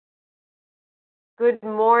Good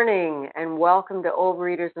morning and welcome to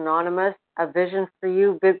Overeaters Anonymous, a Vision for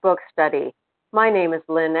You Big Book study. My name is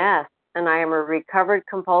Lynn S. and I am a recovered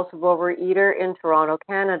compulsive overeater in Toronto,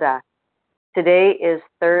 Canada. Today is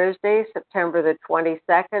Thursday, September the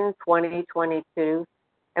 22nd, 2022,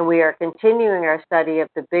 and we are continuing our study of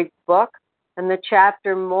the Big Book and the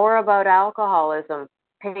chapter More About Alcoholism,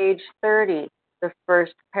 page 30, the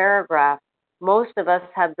first paragraph. Most of us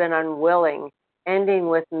have been unwilling, ending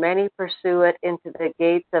with many pursue it into the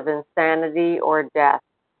gates of insanity or death.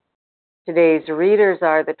 Today's readers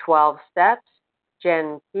are the 12 Steps,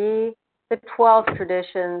 Jen P., the 12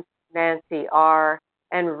 Traditions, Nancy R.,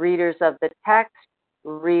 and readers of the text,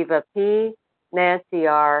 Reva P., Nancy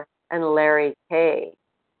R., and Larry K.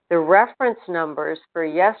 The reference numbers for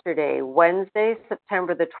yesterday, Wednesday,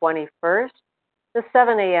 September the 21st, the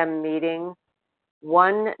 7 a.m. meeting,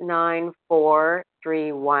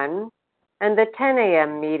 19431, and the 10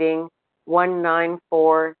 a.m. meeting,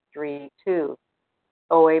 19432.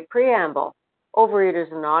 OA Preamble.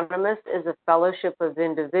 Overeaters Anonymous is a fellowship of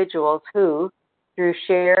individuals who, through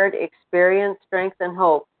shared experience, strength, and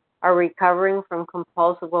hope, are recovering from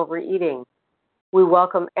compulsive overeating. We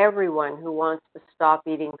welcome everyone who wants to stop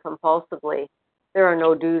eating compulsively. There are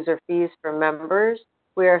no dues or fees for members.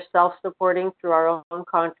 We are self-supporting through our own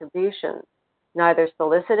contributions, neither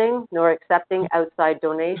soliciting nor accepting outside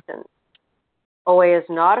donations. OA is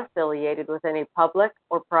not affiliated with any public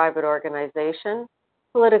or private organization,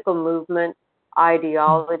 political movement,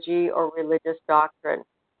 ideology, or religious doctrine.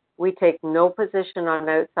 We take no position on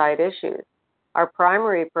outside issues. Our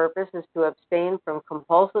primary purpose is to abstain from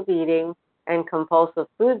compulsive eating and compulsive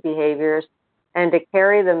food behaviors and to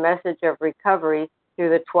carry the message of recovery through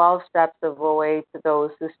the 12 steps of OA to those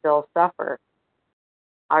who still suffer.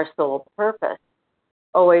 Our sole purpose.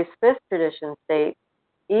 OA's fifth tradition states,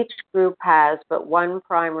 each group has but one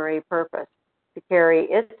primary purpose, to carry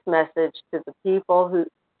its message to the to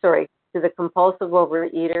the compulsive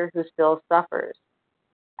overeater who still suffers.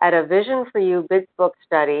 At a Vision for You Big Book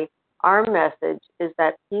study, our message is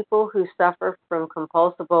that people who suffer from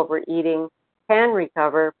compulsive overeating can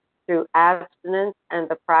recover through abstinence and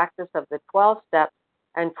the practice of the 12 steps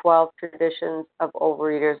and 12 traditions of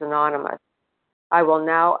Overeaters Anonymous. I will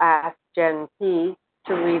now ask Jen P.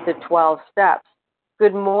 to read the 12 steps.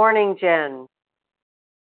 Good morning, Jen.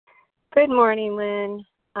 Good morning, Lynn.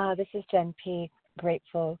 This is Jen P.,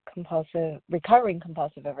 recovering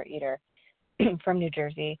compulsive overeater from New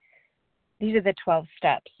Jersey. These are the 12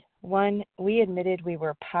 steps. 1, we admitted we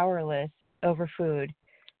were powerless over food,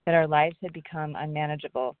 that our lives had become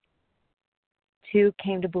unmanageable. 2,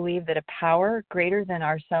 came to believe that a power greater than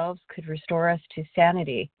ourselves could restore us to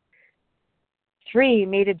sanity. 3,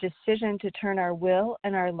 made a decision to turn our will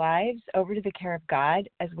and our lives over to the care of God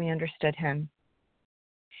as we understood Him.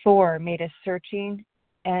 4, made a searching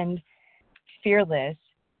and fearless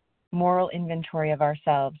moral inventory of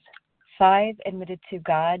ourselves. 5, admitted to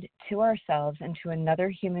God, to ourselves, and to another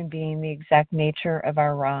human being the exact nature of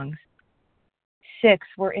our wrongs. 6,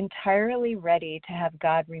 were entirely ready to have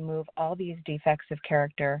God remove all these defects of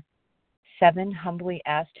character. 7, humbly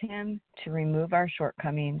asked Him to remove our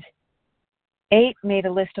shortcomings. 8, made a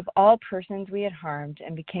list of all persons we had harmed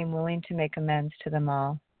and became willing to make amends to them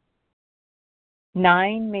all.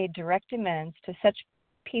 9, made direct amends to such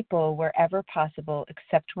people wherever possible,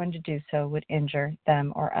 except when to do so would injure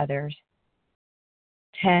them or others.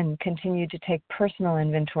 10, continued to take personal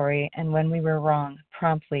inventory, and when we were wrong,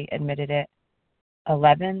 promptly admitted it.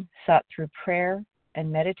 11, sought through prayer and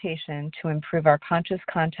meditation to improve our conscious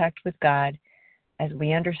contact with God as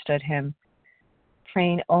we understood Him,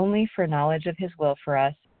 praying only for knowledge of His will for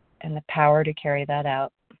us and the power to carry that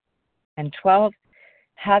out. And 12,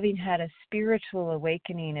 having had a spiritual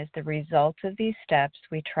awakening as the result of these steps,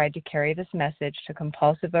 we tried to carry this message to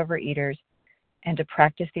compulsive overeaters and to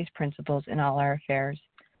practice these principles in all our affairs.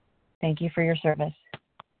 Thank you for your service.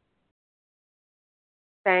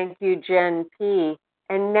 Thank you, Jen P.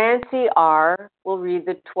 And Nancy R. will read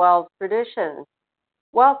the 12 traditions.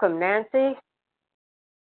 Welcome, Nancy.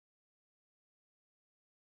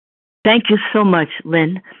 Thank you so much,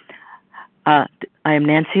 Lynn. I am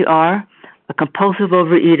Nancy R., a compulsive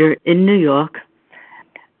overeater in New York.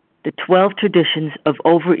 The 12 traditions of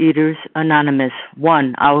Overeaters Anonymous.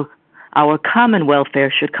 1, our common welfare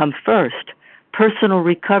should come first. Personal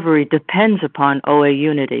recovery depends upon OA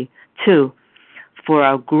unity. 2, for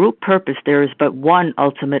our group purpose there is but one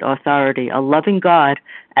ultimate authority, a loving God,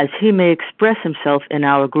 as He may express Himself in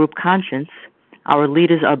our group conscience. Our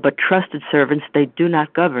leaders are but trusted servants, they do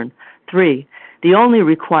not govern. 3, the only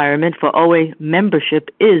requirement for OA membership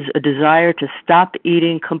is a desire to stop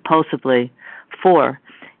eating compulsively. 4,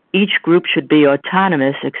 Each group should be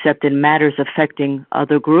autonomous except in matters affecting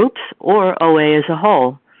other groups or OA as a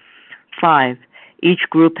whole. 5. Each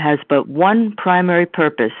group has but one primary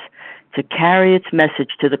purpose, to carry its message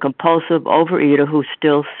to the compulsive overeater who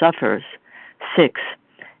still suffers. 6.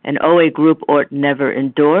 An OA group ought never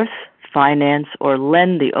endorse, finance, or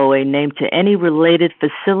lend the OA name to any related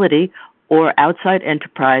facility or outside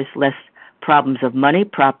enterprise lest problems of money,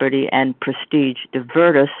 property, and prestige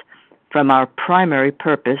divert us from our primary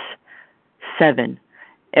purpose. 7.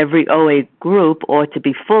 Every OA group ought to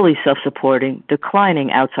be fully self-supporting,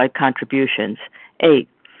 declining outside contributions. 8.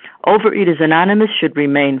 Overeaters Anonymous should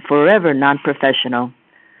remain forever non-professional,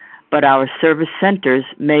 but our service centers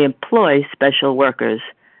may employ special workers.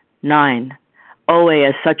 9. OA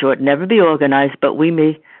as such ought never be organized, but we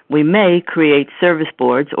may create service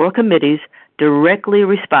boards or committees directly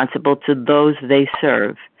responsible to those they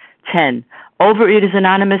serve. 10. Overeaters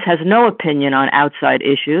Anonymous has no opinion on outside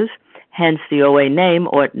issues, hence the OA name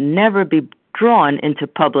ought never be drawn into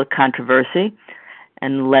public controversy.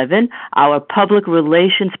 And 11, our public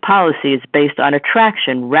relations policy is based on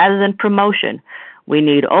attraction rather than promotion. We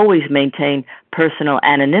need always maintain personal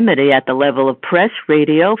anonymity at the level of press,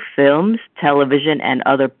 radio, films, television, and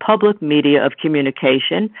other public media of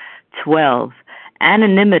communication. 12,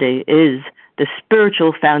 anonymity is the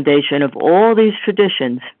spiritual foundation of all these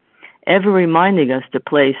traditions, ever reminding us to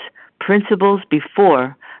place principles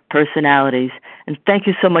before personalities. And thank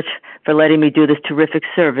you so much for letting me do this terrific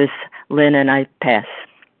service, Lynn, and I pass.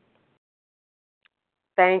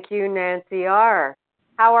 Thank you, Nancy R.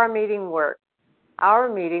 How our meeting works.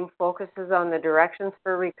 Our meeting focuses on the directions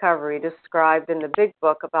for recovery described in the Big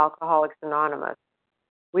Book of Alcoholics Anonymous.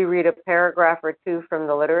 We read a paragraph or two from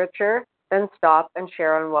the literature, then stop and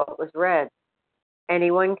share on what was read.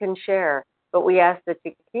 Anyone can share, but we ask that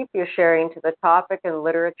you keep your sharing to the topic and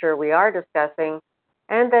literature we are discussing,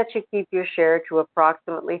 and that you keep your share to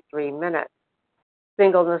approximately 3 minutes.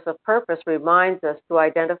 Singleness of purpose reminds us to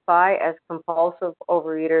identify as compulsive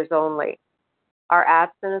overeaters only. Our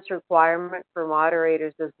abstinence requirement for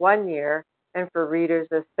moderators is 1 year, and for readers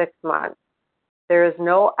is 6 months. There is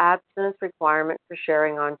no abstinence requirement for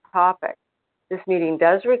sharing on topic. This meeting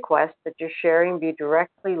does request that your sharing be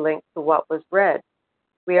directly linked to what was read.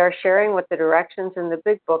 We are sharing what the directions in the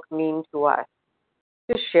Big Book mean to us.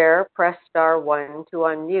 To share, press *1 to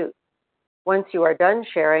unmute. Once you are done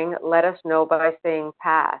sharing, let us know by saying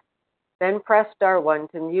pass. Then press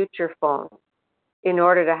 *1 to mute your phone. In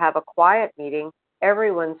order to have a quiet meeting,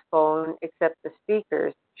 everyone's phone except the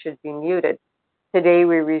speakers should be muted. Today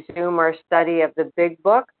we resume our study of the Big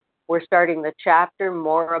Book. We're starting the chapter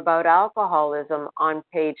More About Alcoholism on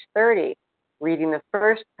page 30. Reading the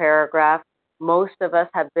first paragraph, most of us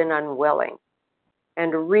have been unwilling.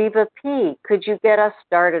 And Reva P., could you get us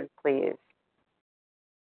started, please?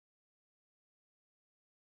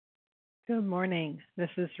 Good morning. This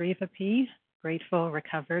is Reva P., grateful,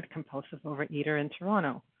 recovered, compulsive overeater in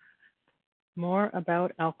Toronto. More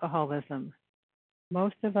about alcoholism.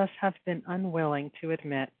 Most of us have been unwilling to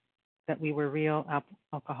admit that we were real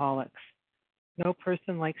alcoholics. No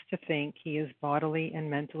person likes to think he is bodily and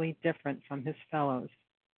mentally different from his fellows.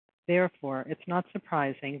 Therefore, it's not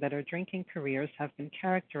surprising that our drinking careers have been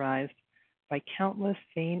characterized by countless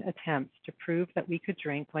vain attempts to prove that we could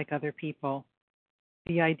drink like other people.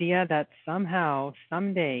 The idea that somehow,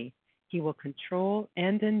 someday, he will control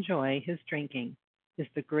and enjoy his drinking is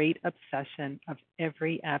the great obsession of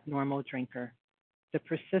every abnormal drinker. The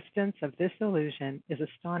persistence of this illusion is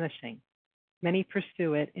astonishing. Many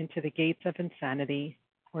pursue it into the gates of insanity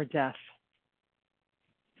or death.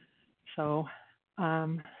 So,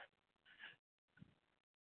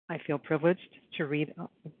 I feel privileged to read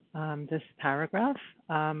this paragraph.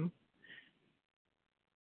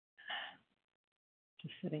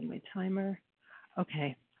 Just setting my timer.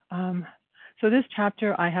 Okay. So this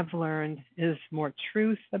chapter I have learned is more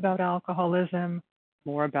truth about alcoholism,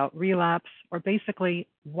 more about relapse, or basically,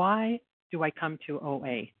 why do I come to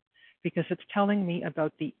OA? Because it's telling me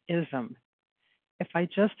about the ism. If I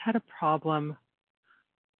just had a problem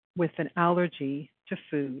with an allergy to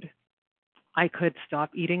food, I could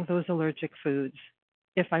stop eating those allergic foods.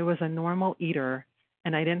 If I was a normal eater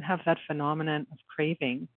and I didn't have that phenomenon of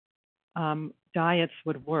craving, diets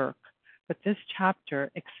would work. But this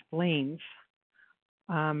chapter explains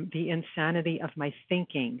the insanity of my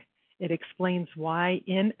thinking. It explains why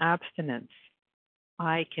in abstinence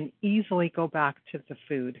I can easily go back to the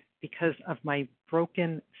food because of my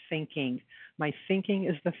broken thinking. My thinking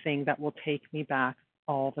is the thing that will take me back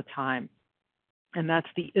all the time. And that's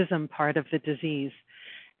the ism part of the disease.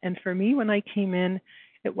 And for me, when I came in,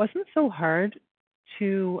 it wasn't so hard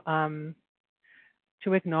to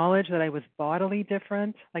to acknowledge that I was bodily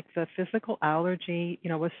different. Like the physical allergy,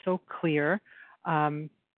 was so clear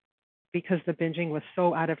because the binging was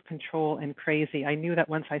so out of control and crazy. I knew that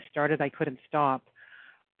once I started, I couldn't stop.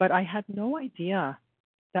 But I had no idea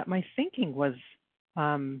that my thinking was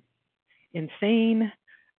insane,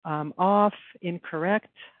 off,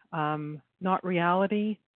 incorrect, not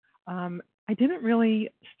reality. I didn't really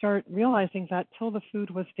start realizing that till the food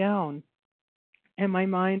was down and my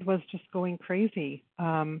mind was just going crazy.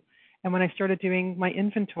 And when I started doing my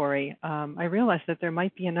inventory, I realized that there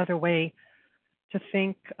might be another way to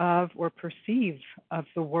think of or perceive of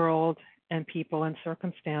the world and people and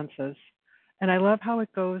circumstances. And I love how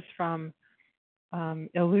it goes from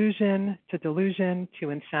illusion to delusion to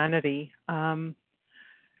insanity,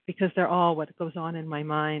 because they're all what goes on in my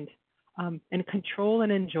mind. And control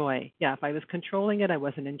and enjoy. Yeah, if I was controlling it, I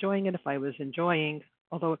wasn't enjoying it. If I was enjoying,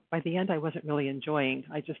 although by the end I wasn't really enjoying,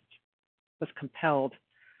 I just was compelled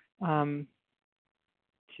to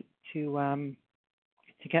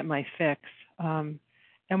get my fix.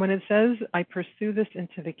 And when it says, I pursue this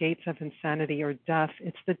into the gates of insanity or death,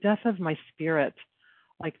 it's the death of my spirit,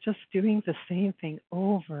 like just doing the same thing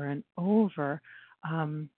over and over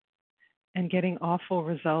and getting awful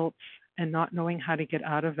results and not knowing how to get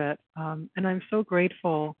out of it. And I'm so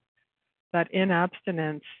grateful that in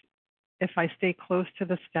abstinence, if I stay close to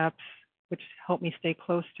the steps, which help me stay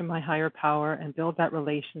close to my higher power and build that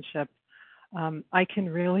relationship, I can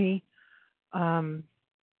really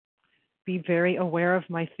be very aware of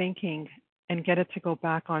my thinking and get it to go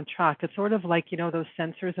back on track. It's sort of like, those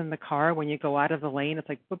sensors in the car when you go out of the lane, it's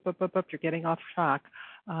like, boop, boop, boop, boop, you're getting off track.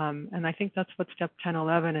 And I think that's what step 10,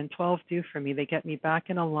 11, and 12 do for me. They get me back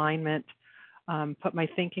in alignment, put my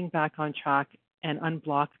thinking back on track, and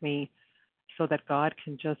unblock me so that God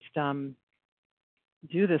can just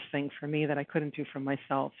do this thing for me that I couldn't do for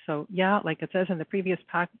myself. So yeah, like it says in the previous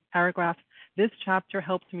paragraph, this chapter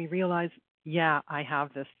helped me realize, yeah, I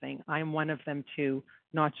have this thing. I'm one of them too,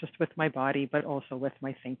 not just with my body, but also with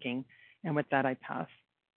my thinking. And with that, I pass.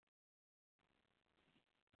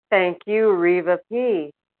 Thank you, Reva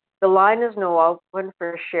P. The line is now open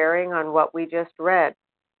for sharing on what we just read.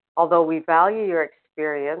 Although we value your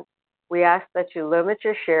experience, we ask that you limit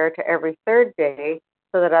your share to every third day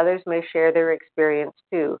so that others may share their experience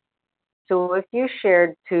too. So if you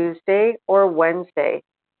shared Tuesday or Wednesday,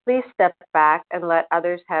 please step back and let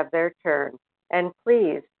others have their turn. And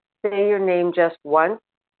please say your name just once,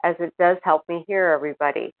 as it does help me hear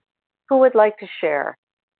everybody. Who would like to share?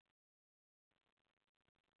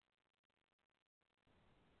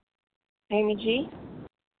 Amy G.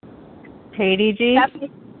 Katie G.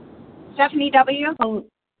 Stephanie W.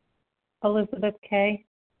 Elizabeth K.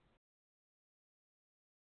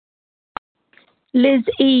 Liz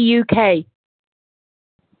E. UK.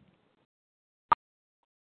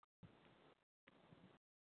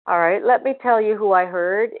 All right, let me tell you who I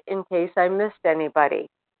heard in case I missed anybody.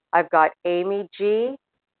 I've got Amy G,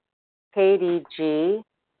 Katie G,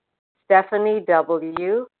 Stephanie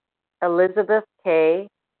W, Elizabeth K,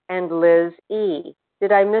 and Liz E.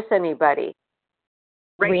 Did I miss anybody?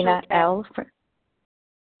 Rena L.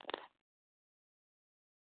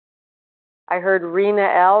 I heard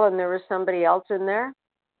Rena L, and there was somebody else in there.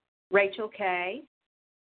 Rachel K.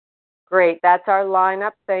 Great, that's our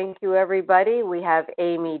lineup. Thank you, everybody. We have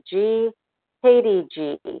Amy G, Katie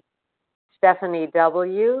G, Stephanie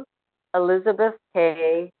W, Elizabeth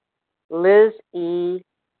K, Liz E,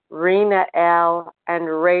 Rena L, and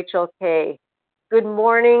Rachel K. Good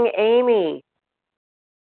morning, Amy.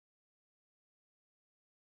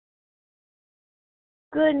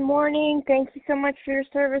 Good morning. Thank you so much for your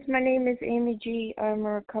service. My name is Amy G. I'm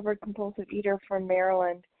a recovered compulsive eater from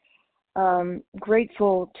Maryland.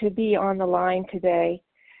 Grateful to be on the line today.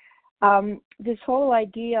 This whole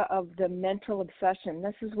idea of the mental obsession,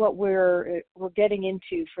 this is what we're getting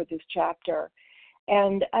into for this chapter.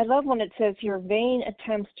 And I love when it says here, vain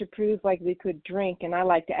attempts to prove like we could drink, and I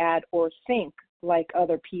like to add, or think like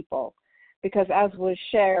other people. Because as was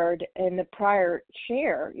shared in the prior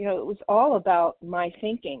share, it was all about my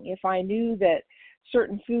thinking. If I knew that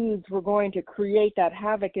certain foods were going to create that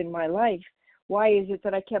havoc in my life, why is it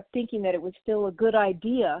that I kept thinking that it was still a good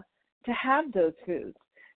idea to have those foods,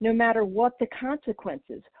 no matter what the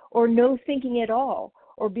consequences, or no thinking at all,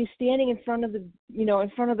 or be standing in front of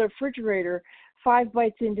the refrigerator 5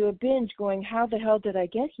 bites into a binge going, how the hell did I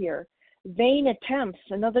get here? Vain attempts,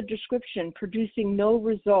 another description, producing no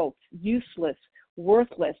results, useless,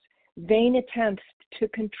 worthless, vain attempts to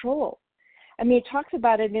control. I mean, it talks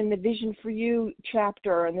about it in the Vision for You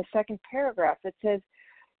chapter in the second paragraph. It says,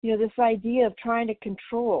 this idea of trying to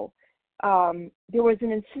control. There was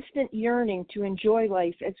an insistent yearning to enjoy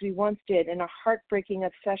life as we once did, and a heartbreaking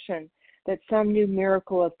obsession that some new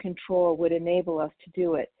miracle of control would enable us to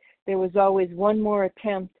do it. There was always one more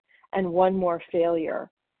attempt and one more failure.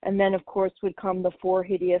 And then, of course, would come the four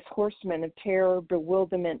hideous horsemen of terror,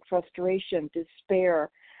 bewilderment, frustration, despair.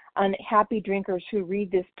 Unhappy drinkers who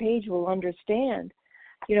read this page will understand.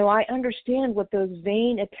 I understand what those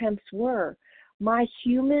vain attempts were. My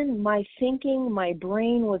thinking, my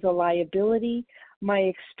brain was a liability. My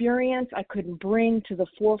experience, I couldn't bring to the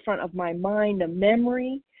forefront of my mind a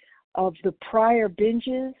memory of the prior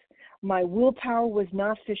binges. My willpower was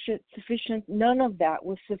not sufficient. None of that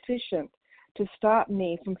was sufficient to stop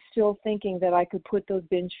me from still thinking that I could put those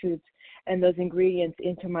binge foods and those ingredients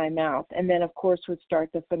into my mouth. And then, of course, would start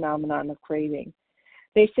the phenomenon of craving.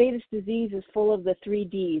 They say this disease is full of the 3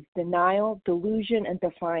 Ds: denial, delusion, and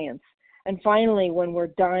defiance. And finally, when we're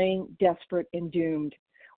dying, desperate, and doomed,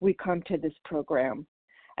 we come to this program.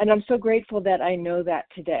 And I'm so grateful that I know that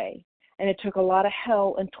today. And it took a lot of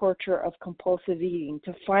hell and torture of compulsive eating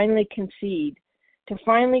to finally concede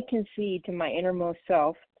to my innermost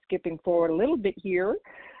self, skipping forward a little bit here,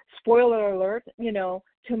 spoiler alert,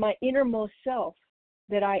 to my innermost self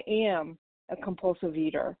that I am a compulsive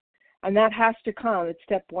eater. And that has to come. It's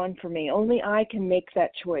step 1 for me. Only I can make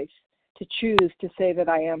that choice to choose to say that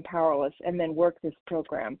I am powerless and then work this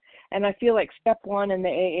program. And I feel like step 1 in the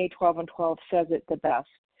AA 12 and 12 says it the best.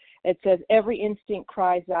 It says every instinct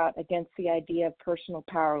cries out against the idea of personal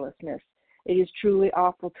powerlessness. It is truly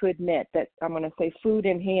awful to admit that, I'm going to say food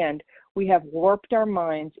in hand, we have warped our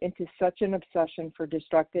minds into such an obsession for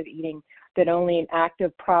destructive eating that only an act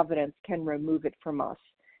of providence can remove it from us.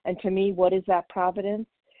 And to me, what is that providence?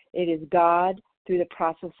 It is God through the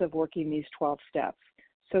process of working these 12 steps.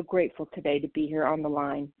 So grateful today to be here on the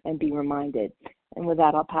line and be reminded. And with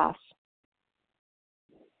that, I'll pass.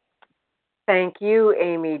 Thank you,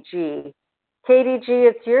 Amy G. Katie G.,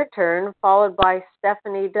 it's your turn, followed by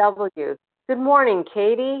Stephanie W. Good morning,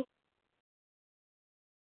 Katie.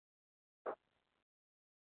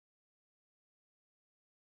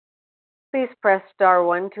 Please press star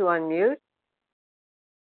 1 to unmute.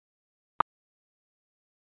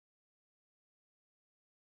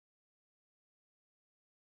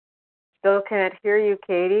 Still can't hear you,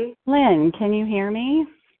 Katie. Lynn, can you hear me?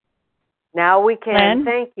 Now we can. Lynn?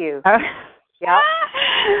 Thank you. Oh. Yep.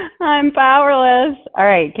 I'm powerless. All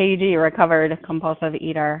right, KG, recovered compulsive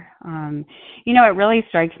eater. It really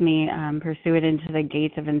strikes me, pursue it into the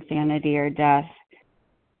gates of insanity or death.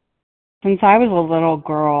 Since I was a little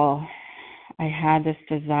girl, I had this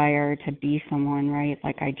desire to be someone, right?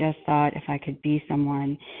 Like I just thought if I could be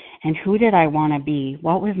someone. And who did I want to be?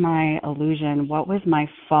 What was my illusion? What was my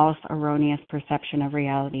false, erroneous perception of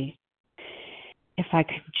reality? If I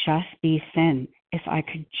could just be thin, if I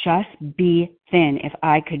could just be thin, if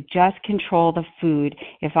I could just control the food,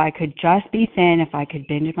 if I could just be thin, if I could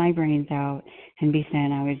binge my brains out and be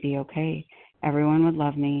thin, I would be okay. Everyone would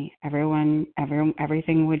love me.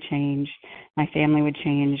 Everything would change. My family would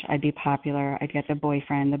change. I'd be popular. I'd get the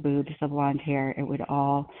boyfriend, the boobs, the blonde hair. It would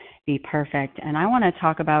all be perfect. And I want to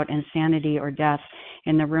talk about insanity or death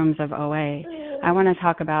in the rooms of OA. I want to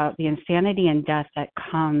talk about the insanity and death that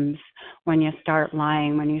comes when you start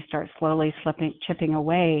lying, when you start slowly chipping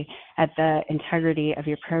away at the integrity of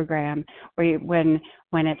your program,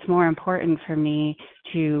 when it's more important for me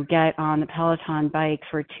to get on the Peloton bike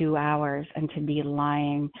for 2 hours and to be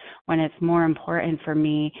lying, when it's more important for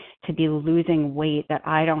me to be losing weight that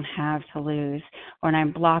I don't have to lose, when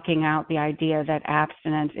I'm blocking out the idea that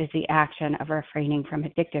abstinence is the action of refraining from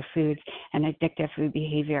addictive foods and addictive food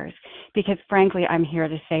behaviors. Because frankly, I'm here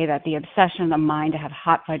to say that the obsession of the mind to have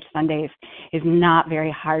hot fudge sundaes is not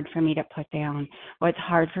very hard for me to put down. What's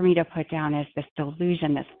hard for me to put down is this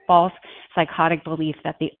delusion, this false psychotic belief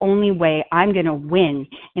that the only way I'm going to win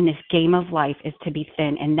in this game of life is to be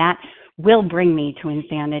thin, and that will bring me to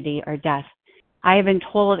insanity or death. I have been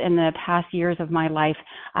told in the past years of my life,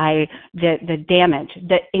 the damage,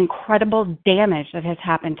 the incredible damage that has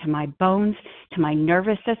happened to my bones, to my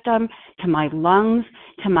nervous system, to my lungs,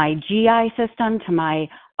 to my GI system, to my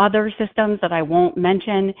other systems that I won't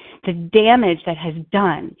mention, the damage that has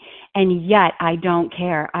done. And yet I don't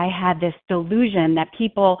care. I had this delusion that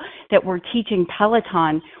people that were teaching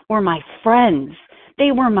Peloton were my friends.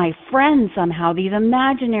 They were my friends somehow, these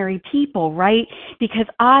imaginary people, right? Because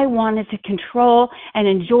I wanted to control and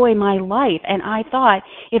enjoy my life. And I thought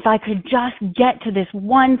if I could just get to this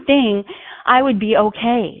one thing, I would be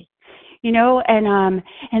okay.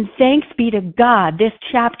 And thanks be to God, this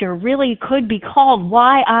chapter really could be called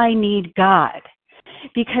Why I Need God.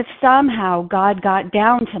 because somehow God got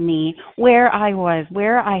down to me where I was,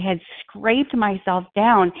 where I had scraped myself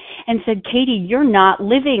down and said, Katie, you're not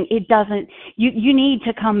living. It doesn't, you need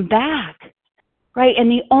to come back, right? And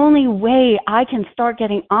the only way I can start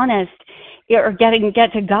getting honest or get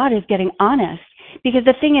to God is getting honest. Because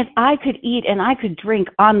the thing is, I could eat and I could drink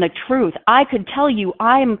on the truth. I could tell you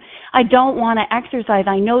I don't want to exercise.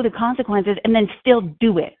 I know the consequences, and then still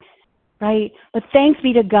do it, right? But thanks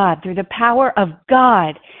be to God, through the power of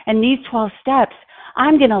God and these 12 steps,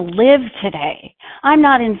 I'm going to live today. I'm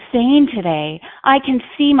not insane today. I can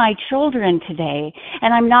see my children today,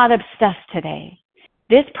 and I'm not obsessed today.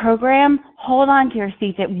 This program, hold on to your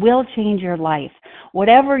seats. It will change your life.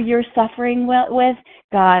 Whatever you're suffering with,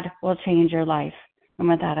 God will change your life. And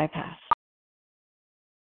with that, I pass.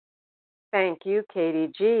 Thank you,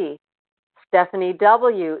 Katie G. Stephanie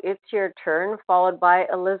W., it's your turn, followed by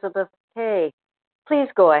Elizabeth K. Please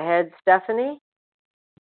go ahead, Stephanie.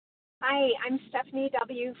 Hi, I'm Stephanie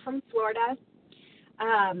W. from Florida.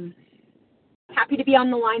 Happy to be on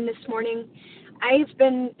the line this morning. I've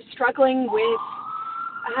been struggling with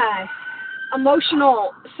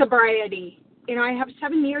emotional sobriety. You know, I have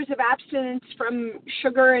 7 years of abstinence from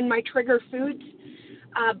sugar and my trigger foods,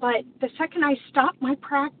 but the second I stop my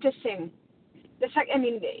practicing,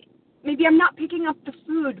 maybe I'm not picking up the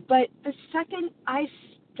food, but the second I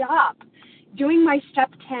stop doing my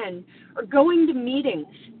step 10 or going to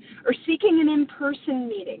meetings or seeking an in-person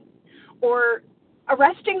meeting or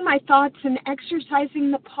arresting my thoughts and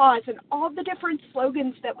exercising the pause and all the different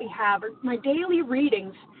slogans that we have, or my daily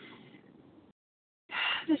readings,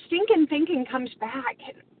 the stinking thinking comes back.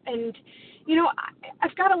 And you know,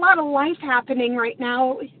 I've got a lot of life happening right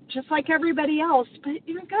now, just like everybody else, but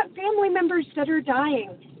you know, I've got family members that are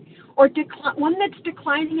dying, or one that's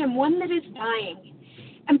declining and one that is dying.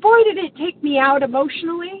 And boy, did it take me out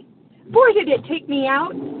emotionally. Boy, did it take me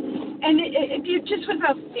out. And it just was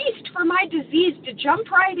a feast for my disease to jump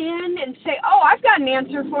right in and say, oh, I've got an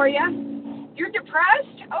answer for you. You're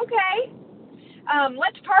depressed? Okay.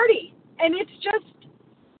 Let's party. And it's just,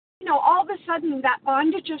 you know, all of a sudden that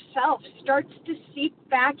bondage of self starts to seep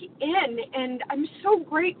back in. And I'm so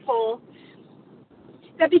grateful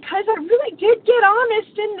that because I really did get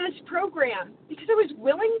honest in this program, because I was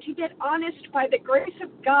willing to get honest by the grace of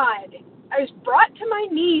God, I was brought to my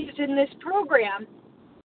knees in this program.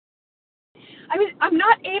 I'm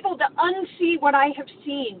not able to unsee what I have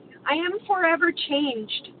seen. I am forever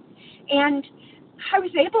changed. And I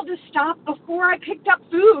was able to stop before I picked up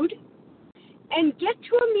food and get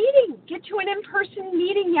to a meeting, get to an in-person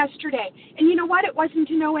meeting yesterday. And you know what? It wasn't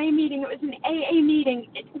an OA meeting. It was an AA meeting.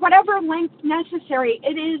 Whatever length necessary,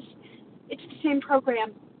 it's the same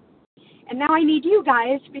program. And now I need you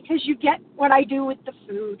guys, because you get what I do with the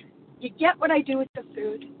food. You get what I do with the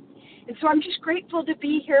food. And so I'm just grateful to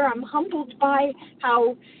be here. I'm humbled by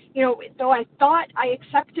how, you know, though I thought I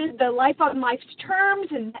accepted the life on life's terms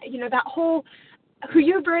and, you know, that whole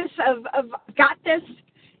hubris of got this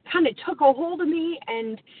kind of took a hold of me,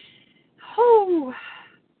 and,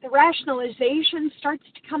 the rationalization starts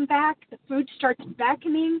to come back. The food starts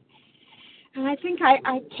beckoning. And I think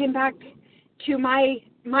I came back to my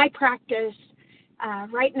practice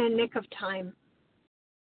right in the nick of time.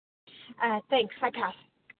 Thanks. I pass.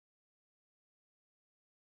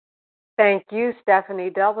 Thank you,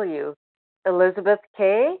 Stephanie W. Elizabeth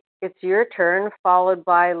K., it's your turn, followed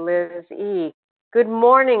by Liz E. Good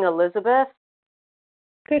morning, Elizabeth.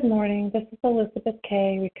 Good morning. This is Elizabeth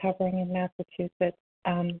K., recovering in Massachusetts.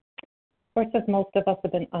 Of course, as most of us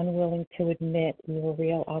have been unwilling to admit we were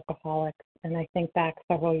real alcoholics. And I think back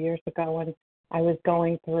several years ago when I was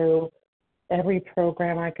going through every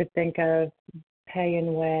program I could think of, Pay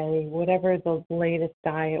and Way, whatever the latest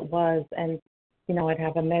diet was, and you know, I'd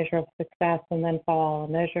have a measure of success and then fall, a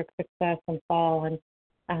measure of success and fall. And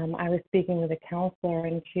I was speaking with a counselor,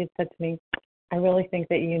 and she had said to me, I really think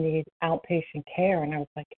that you need outpatient care. And I was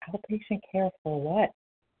like, outpatient care for what?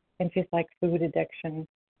 And she's like, food addiction.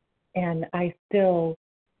 And I still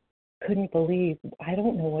couldn't believe, I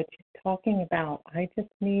don't know what she's talking about. I just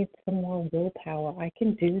need some more willpower. I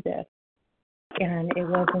can do this. And it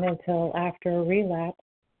wasn't until after a relapse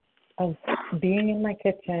of being in my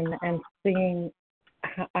kitchen and seeing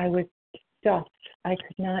how I was stuffed. I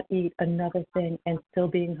could not eat another thing and still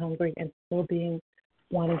being hungry and still being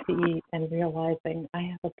wanting to eat and realizing I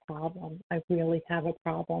have a problem. I really have a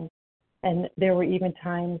problem. And there were even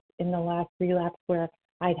times in the last relapse where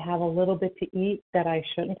I'd have a little bit to eat that I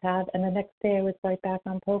shouldn't have. And the next day I was right back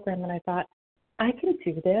on program, and I thought, I can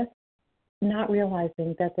do this, not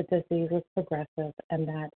realizing that the disease was progressive and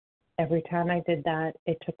that every time I did that,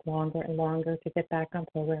 it took longer and longer to get back on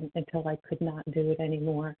program until I could not do it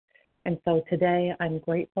anymore. And so today I'm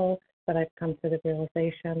grateful that I've come to the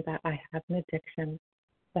realization that I have an addiction,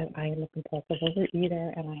 that I am a compulsive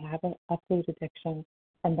overeater, and I have a food addiction,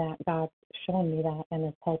 and that God's shown me that and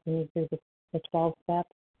is helping me through the 12 steps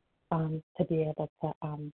to be able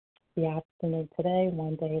to be abstinent today,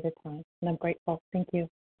 one day at a time. And I'm grateful. Thank you.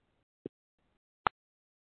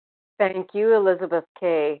 Thank you, Elizabeth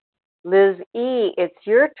K. Liz E., it's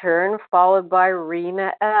your turn, followed by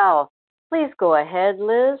Rena L. Please go ahead,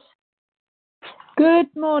 Liz. Good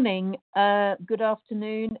morning, good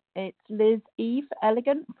afternoon. It's Liz E. for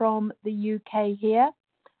Elegant from the UK here.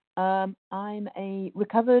 I'm a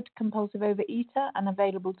recovered compulsive overeater and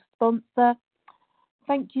available to sponsor.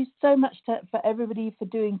 Thank you so much for everybody for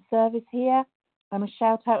doing service here. And a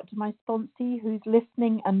shout out to my sponsee who's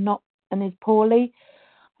listening and is poorly.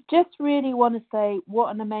 Just really want to say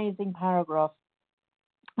what an amazing paragraph.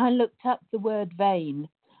 I looked up the word vain,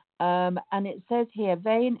 and it says here,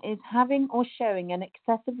 vain is having or showing an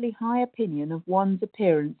excessively high opinion of one's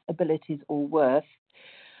appearance, abilities, or worth,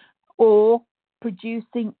 or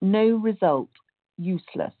producing no result,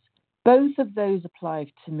 useless. Both of those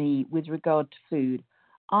apply to me with regard to food.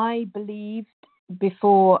 I believed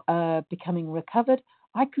before becoming recovered,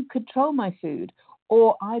 I could control my food,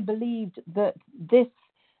 or I believed that this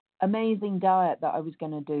amazing diet that I was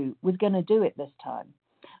going to do it this time.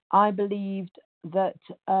 I believed that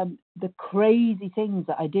the crazy things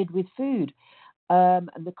that I did with food, and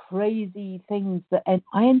the crazy things and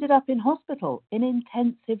I ended up in hospital in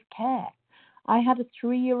intensive care. I had a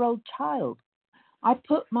 3-year-old child. I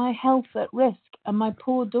put my health at risk and my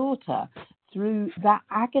poor daughter through that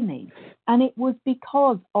agony, and it was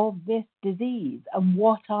because of this disease and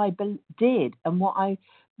what I did and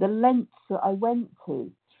the lengths that I went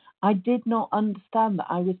to. I did not understand that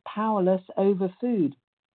I was powerless over food.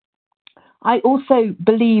 I also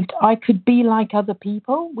believed I could be like other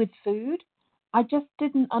people with food. I just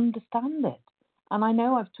didn't understand it. And I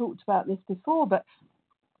know I've talked about this before, but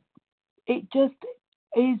it just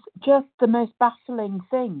is just the most baffling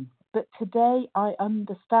thing. But today I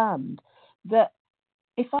understand that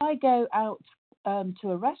if I go out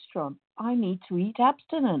to a restaurant, I need to eat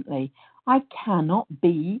abstinently. I cannot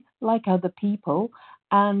be like other people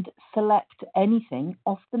and select anything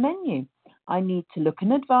off the menu. I need to look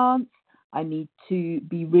in advance. I need to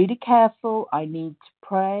be really careful. I need to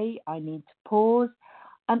pray. I need to pause.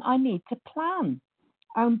 And I need to plan.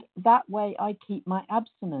 And that way I keep my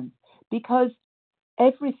abstinence, because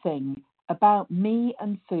everything about me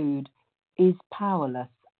and food is powerless,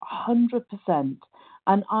 100%.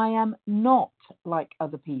 And I am not like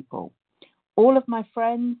other people. All of my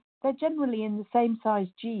friends, they're generally in the same size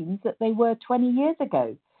jeans that they were 20 years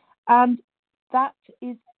ago. And that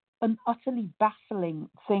is an utterly baffling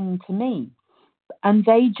thing to me. And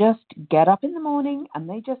they just get up in the morning and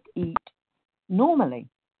they just eat normally.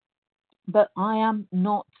 But I am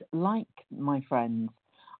not like my friends.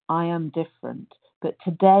 I am different. But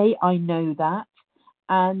today I know that,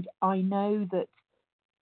 and I know that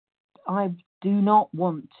I do not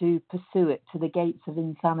want to pursue it to the gates of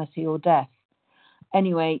insanity or death.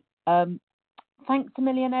 Anyway, thanks a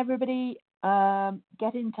million, everybody.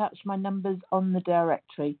 Get in touch. My number's on the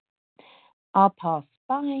directory. I'll pass.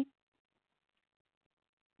 Bye.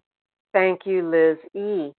 Thank you, Liz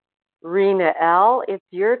E. Rena L., it's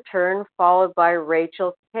your turn, followed by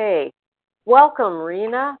Rachel K. Welcome,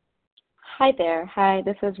 Rena. Hi there. Hi,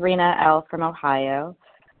 this is Rena L. from Ohio,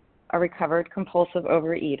 a recovered compulsive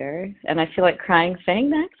overeater. And I feel like crying saying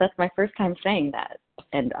that, because that's my first time saying that.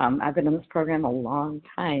 And I've been in this program a long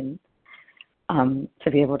time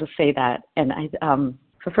to be able to say that. And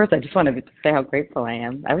so first I just wanted to say how grateful I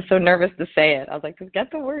am. I was so nervous to say it. I was like, just get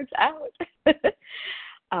the words out.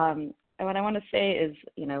 And what I want to say is,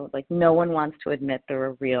 like, no one wants to admit they're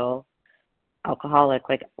a real alcoholic.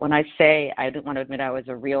 Like, when I say I didn't want to admit I was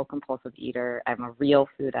a real compulsive eater, I'm a real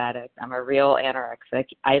food addict, I'm a real anorexic,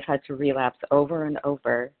 I've had to relapse over and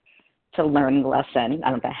over to learn the lesson.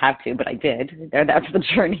 I don't know if I have to, but I did. That's the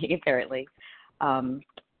journey, apparently.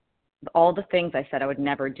 All the things I said I would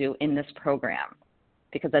never do in this program,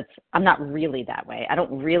 because I'm not really that way. I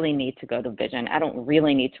don't really need to go to Vision. I don't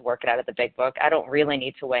really need to work it out of the big book. I don't really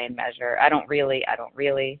need to weigh and measure. I don't really.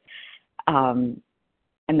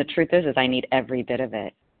 And the truth is I need every bit of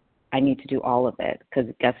it. I need to do all of it,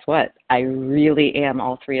 because guess what? I really am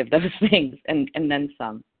all three of those things and then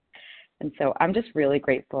some. And so I'm just really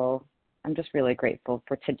grateful. I'm just really grateful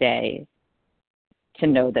for today to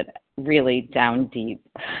know that really down deep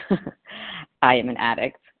I am an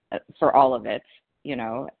addict for all of it.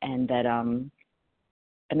 And that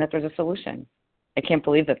and that there's a solution. I can't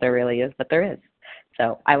believe that there really is, but there is.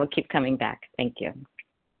 So I will keep coming back. Thank you.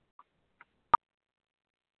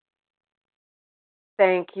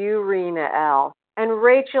 Thank you, Rena L. And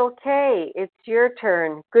Rachel K., it's your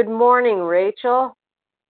turn. Good morning, Rachel.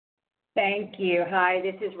 Thank you. Hi,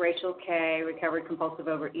 this is Rachel K., recovered compulsive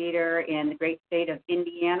overeater in the great state of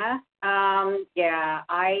Indiana.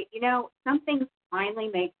 Something finally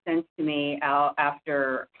makes sense to me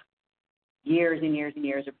after years and years and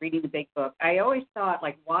years of reading the big book. I always thought,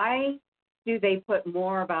 like, why do they put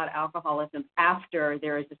more about alcoholism after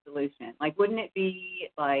there is a solution? Like, wouldn't it be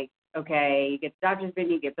like, okay, you get the doctor's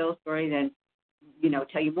opinion, you get Bill's story, then,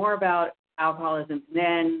 tell you more about alcoholism,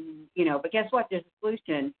 then, but guess what? There's a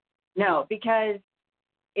solution. No, because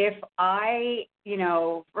if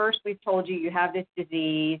first we've told you have this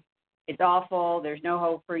disease, it's awful, there's no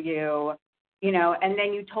hope for you, and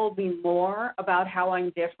then you told me more about how I'm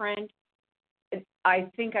different, I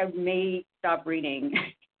think I may stop reading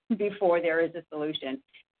before there is a solution.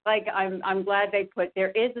 Like, I'm glad they put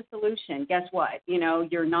there is a solution. Guess what?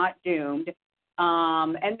 You're not doomed.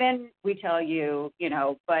 And then we tell you,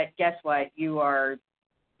 but guess what?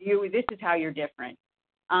 This is how you're different.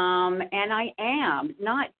 And I am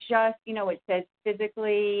not just, it says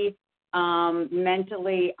physically,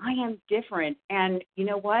 mentally, I am different. And you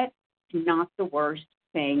know what? It's not the worst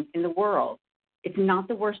thing in the world. It's not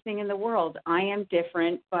the worst thing in the world. I am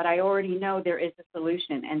different, but I already know there is a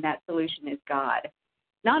solution, and that solution is God.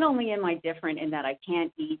 Not only am I different in that I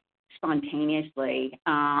can't eat spontaneously,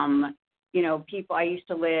 people, I used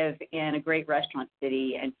to live in a great restaurant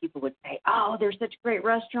city, and people would say, oh, there's such great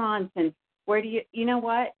restaurants, and where do you know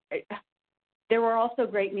what? There were also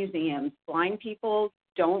great museums. Blind people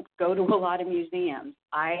don't go to a lot of museums.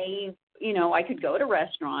 I could go to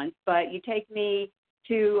restaurants, but you take me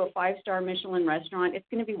to a 5-star Michelin restaurant, it's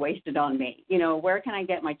going to be wasted on me. Where can I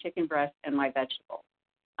get my chicken breast and my vegetables?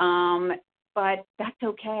 But that's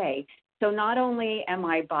okay. So not only am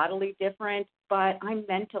I bodily different, but I'm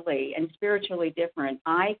mentally and spiritually different.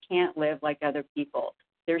 I can't live like other people.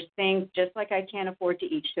 There's things, just like I can't afford to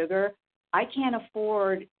eat sugar, I can't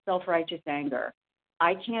afford self-righteous anger.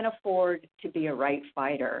 I can't afford to be a right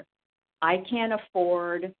fighter. I can't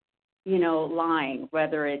afford, lying,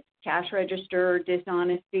 whether it's cash register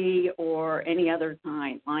dishonesty or any other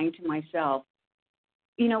kind, lying to myself.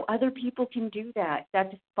 Other people can do that.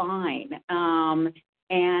 That's fine.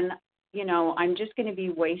 And, I'm just going to be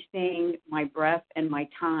wasting my breath and my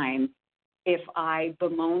time if I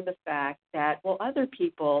bemoan the fact that, well, other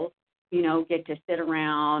people, get to sit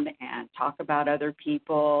around and talk about other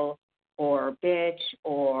people or bitch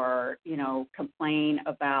or, complain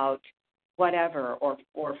about whatever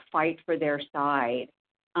or fight for their side.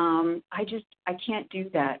 I can't do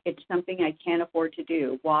that. It's something I can't afford to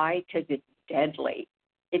do. Why? Because it's deadly.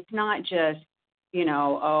 It's not just,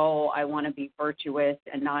 I want to be virtuous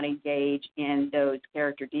and not engage in those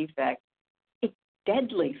character defects. It's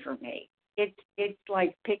deadly for me. It's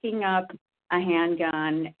like picking up a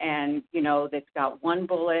handgun and, that's got one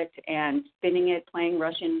bullet and spinning it, playing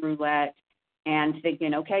Russian roulette and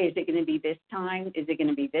thinking, okay, is it going to be this time? Is it going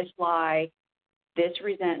to be this lie, this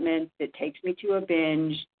resentment that takes me to a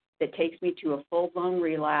binge, that takes me to a full-blown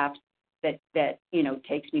relapse, that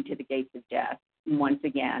takes me to the gates of death once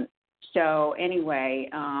again. So anyway,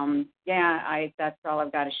 that's all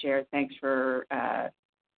I've got to share. Thanks for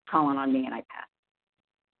calling on me, and I pass.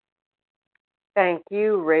 Thank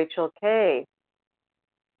you, Rachel K.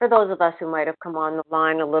 For those of us who might have come on the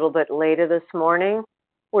line a little bit later this morning,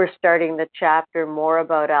 we're starting the chapter More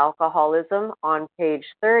About Alcoholism on page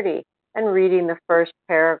 30 and reading the first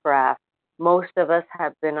paragraph. Most of us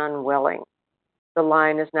have been unwilling. The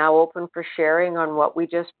line is now open for sharing on what we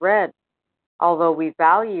just read. Although we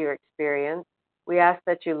value your experience, we ask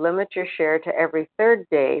that you limit your share to every third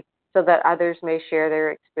day so that others may share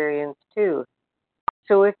their experience too.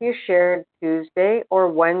 So if you shared Tuesday or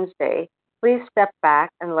Wednesday, please step back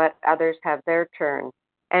and let others have their turn.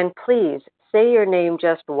 And please say your name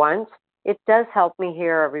just once. It does help me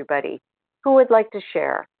hear everybody. Who would like to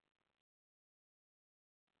share?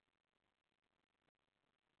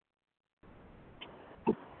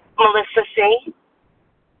 Melissa C.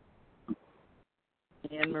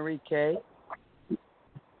 Anne Marie K.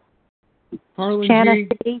 Harlan Shanna G.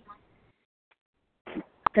 C.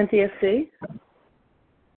 Cynthia C.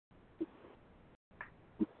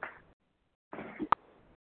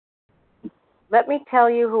 Let me tell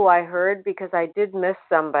you who I heard because I did miss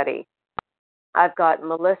somebody. I've got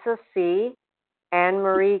Melissa C., Anne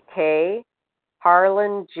Marie K.,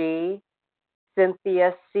 Harlan G.,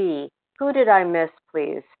 Cynthia C. Who did I miss,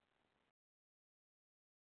 please?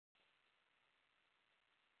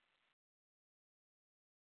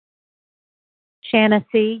 Shanna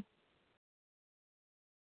C.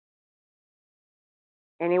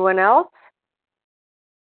 Anyone else?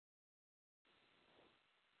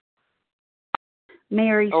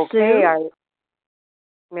 Mary Okay, Sue.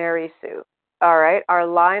 Mary Sue. All right, our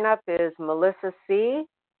lineup is Melissa C.,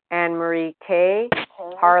 Anne Marie K.,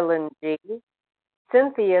 Harlan G.,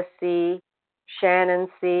 Cynthia C., Shannon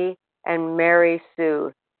C., and Mary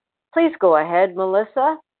Sue. Please go ahead,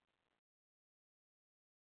 Melissa.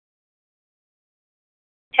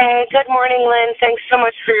 Hey, good morning, Lynn. Thanks so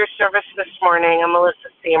much for your service this morning. I'm Melissa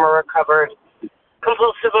C. I'm a recovered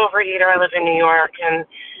compulsive overeater. I live in New York. And,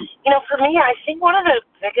 for me, I think one of the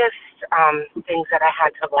biggest things that I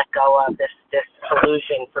had to let go of, this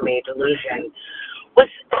delusion, was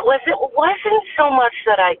it wasn't so much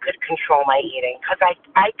that I could control my eating, because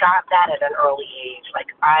I got that at an early age. Like,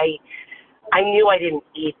 I knew I didn't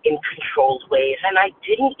eat in controlled ways, and I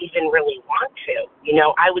didn't even really want to.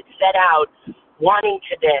 I would set out wanting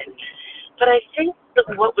to binge. But I think that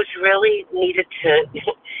what was really needed to,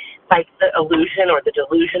 like the illusion or the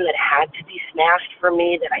delusion that had to be smashed for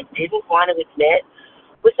me that I didn't want to admit,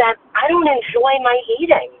 was that I don't enjoy my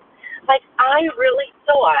eating. Like, I really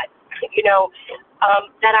thought,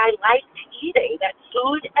 that I liked eating, that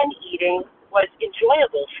food and eating was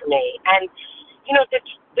enjoyable for me. And,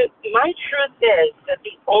 my truth is that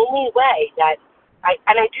the only way that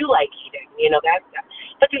I do like eating,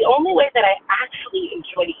 but the only way that I actually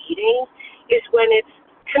enjoy eating is when it's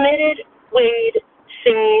committed, weighed,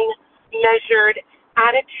 seen, measured,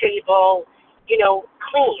 at a table,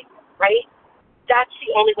 clean, right? That's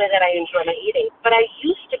the only way that I enjoy my eating. But I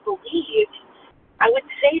used to believe, I would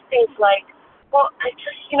say things like, well, I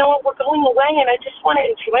just, we're going away and I just want to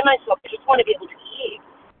enjoy myself. I just want to be able to eat.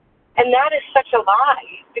 And that is such a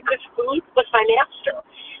lie, because food was my master.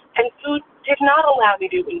 And food did not allow me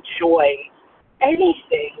to enjoy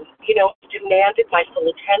anything, demanded my full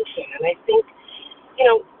attention. And I think,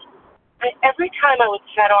 every time I would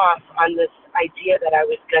set off on this idea that I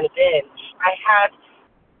was going to binge, I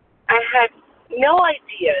had no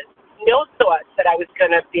ideas, no thoughts that I was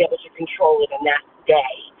going to be able to control it in that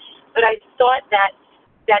day. But I thought that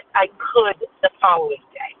I could the following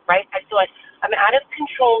day, right? I thought, I'm out of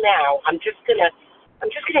control now. I'm just gonna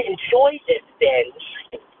enjoy this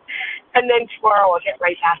binge, and then tomorrow I'll get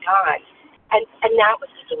right back on. And that was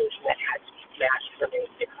the delusion that had to be smashed for me,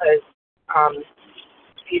 because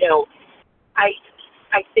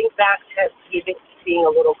I think back to even being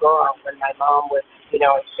a little girl when my mom would,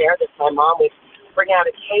 I share this, my mom would bring out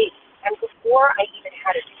a cake, and before I even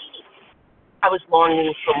had a piece, I was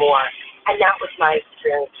longing for more. And that was my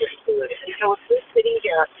experience with food. And so if we're sitting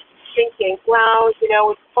here thinking, well, it's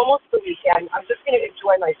almost the weekend, I'm just going to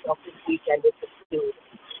enjoy myself this weekend with the food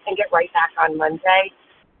and get right back on Monday,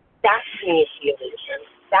 that to me is the illusion.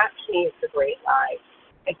 That to me is the great lie.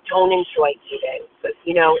 I don't enjoy eating, but,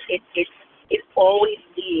 it always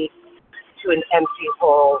leads to an empty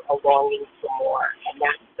hole, a longing for more, and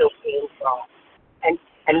that's so painful.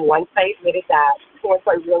 And once I admitted that, once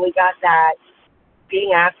I really got that,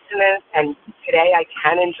 being abstinent, and today I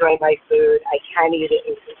can enjoy my food, I can eat it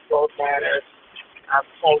in controlled manners.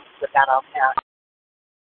 Thanks for that, I'll pass.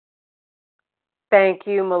 Thank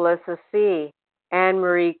you, Melissa C. Anne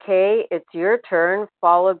Marie K., it's your turn,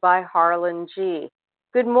 followed by Harlan G.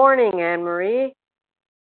 Good morning, Anne Marie.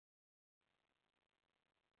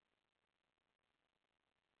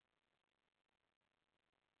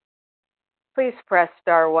 Please press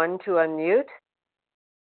 *1 to unmute.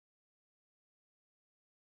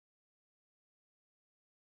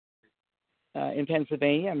 In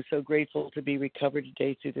Pennsylvania, I'm so grateful to be recovered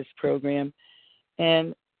today through this program.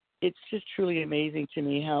 And it's just truly amazing to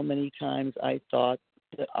me how many times I thought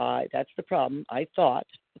that's the problem, I thought.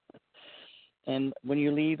 And when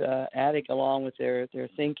you leave an addict along with their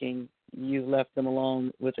thinking, you've left them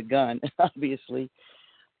alone with a gun, obviously.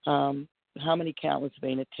 How many countless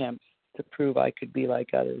vain attempts to prove I could be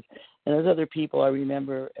like others. And those other people I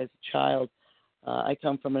remember as a child, I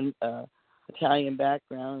come from an Italian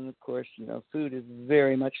background, and of course, food is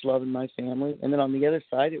very much loved in my family. And then on the other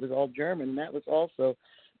side, it was all German, and that was also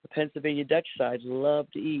the Pennsylvania Dutch side,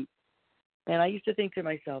 love to eat. And I used to think to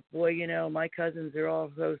myself, boy, my cousins are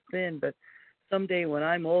all so thin, but someday when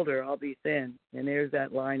I'm older, I'll be thin. And there's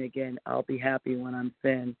that line again, I'll be happy when I'm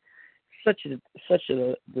thin. Such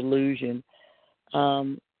a delusion.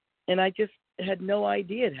 And I just had no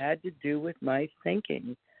idea it had to do with my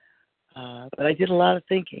thinking. But I did a lot of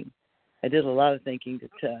thinking.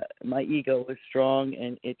 My ego was strong,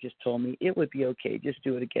 and it just told me it would be okay. Just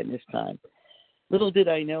do it again this time. Little did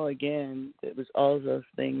I know, again, it was all those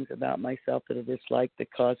things about myself that I disliked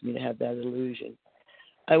that caused me to have that illusion.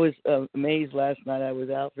 I was amazed last night. I was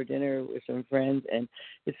out for dinner with some friends, and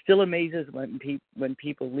it still amazes when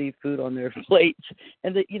people leave food on their plates.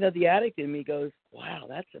 And the addict in me goes, "Wow,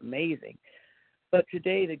 that's amazing." But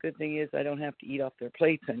today, the good thing is I don't have to eat off their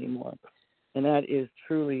plates anymore, and that is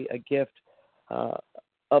truly a gift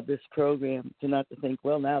of this program. To not to think,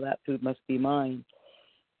 well, now that food must be mine.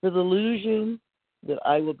 The delusion that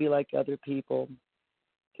I will be like other people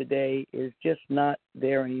today is just not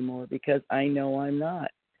there anymore, because I know I'm not.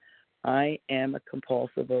 I am a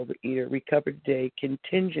compulsive overeater, recovered today,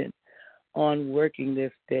 contingent on working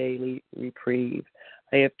this daily reprieve.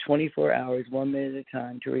 I have 24 hours, 1 minute at a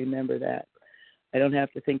time to remember that. I don't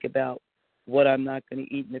have to think about what I'm not going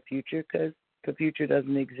to eat in the future, because the future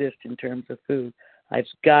doesn't exist in terms of food. I've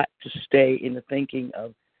got to stay in the thinking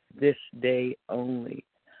of this day only.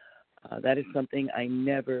 That is something I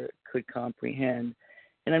never could comprehend.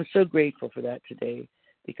 And I'm so grateful for that today,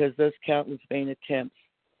 because those countless vain attempts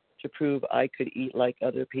to prove I could eat like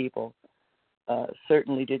other people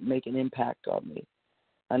certainly didn't make an impact on me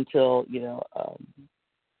until,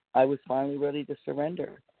 I was finally ready to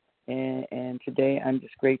surrender. And today I'm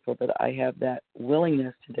just grateful that I have that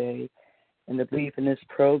willingness today and the belief in this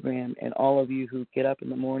program and all of you who get up in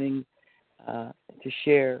the morning to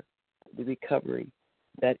share the recovery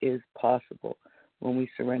that is possible when we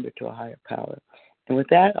surrender to a higher power. And with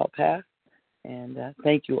that, I'll pass. And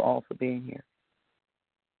thank you all for being here.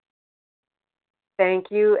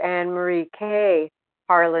 Thank you, Anne Marie K.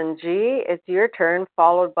 Harlan G., it's your turn,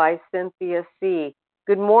 followed by Cynthia C.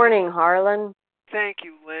 Good morning, Harlan. Thank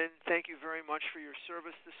you, Lynn. Thank you very much for your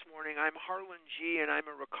service this morning. I'm Harlan G., and I'm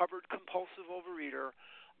a recovered compulsive overeater.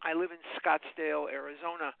 I live in Scottsdale,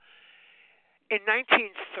 Arizona. In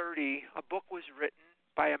 1930, a book was written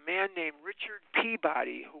by a man named Richard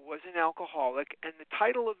Peabody, who was an alcoholic, and the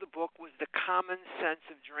title of the book was The Common Sense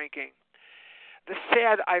of Drinking. The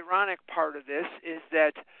sad, ironic part of this is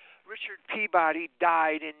that Richard Peabody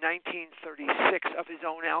died in 1936 of his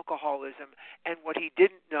own alcoholism, and what he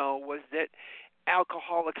didn't know was that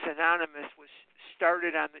Alcoholics Anonymous was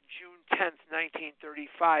started on the June 10th,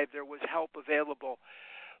 1935. There was help available.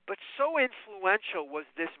 But so influential was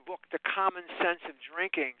this book, The Common Sense of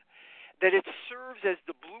Drinking, that it serves as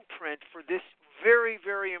the blueprint for this very,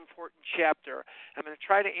 very important chapter. I'm going to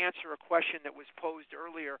try to answer a question that was posed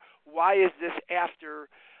earlier. Why is this after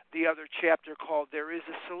the other chapter called There Is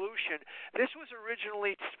a Solution? This was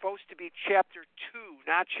originally supposed to be chapter 2,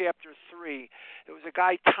 not chapter 3. There was a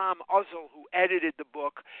guy, Tom Uzzell, who edited the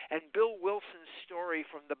book, and Bill Wilson's story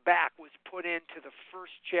from the back was put into the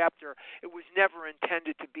first chapter. It was never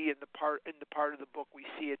intended to be in the part of the book we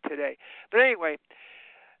see it today. But anyway,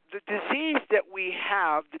 the disease that we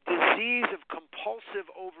have, the disease of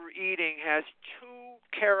compulsive overeating, has two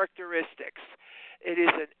characteristics. It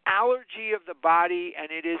is an allergy of the body,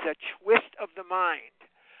 and it is a twist of the mind.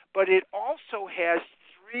 But it also has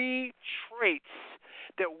three traits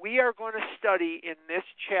that we are going to study in this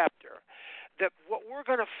chapter. That what we're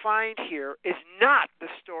going to find here is not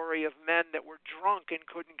the story of men that were drunk and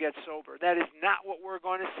couldn't get sober. That is not what we're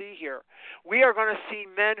going to see here. We are going to see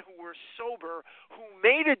men who were sober, who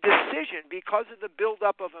made a decision because of the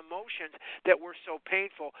buildup of emotions that were so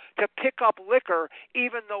painful to pick up liquor,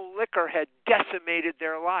 even though liquor had decimated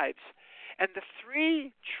their lives. And the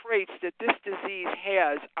three traits that this disease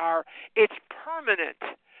has are, it's permanent.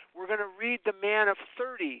 We're going to read the man of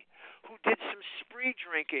 30 who did some spree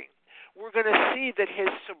drinking. We're going to see that his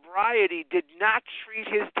sobriety did not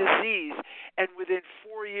treat his disease, and within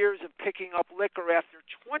 4 years of picking up liquor, after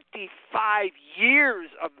 25 years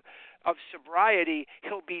of sobriety,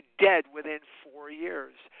 he'll be dead within 4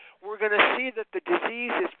 years. We're going to see that the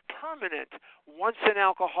disease is permanent. Once an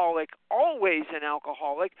alcoholic, always an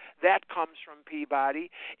alcoholic. That comes from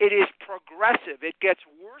Peabody. It is progressive. It gets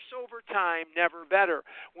worse over time, never better.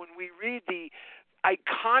 When we read the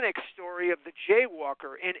iconic story of the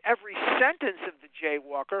jaywalker, in every sentence of the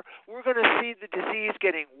jaywalker, we're going to see the disease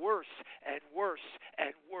getting worse and worse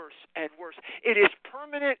and worse and worse. It is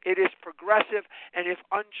permanent, it is progressive, and if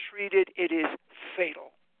untreated, it is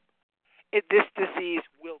fatal. This disease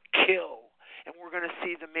will kill. And we're going to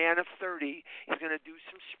see the man of 30 is going to do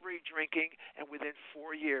some spree drinking, and within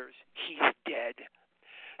 4 years, he's dead.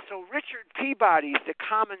 So Richard Peabody's The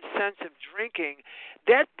Common Sense of Drinking,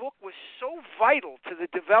 that book was so vital to the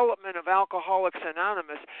development of Alcoholics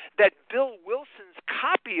Anonymous that Bill Wilson's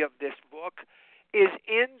copy of this book is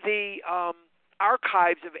in the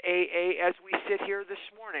archives of AA as we sit here this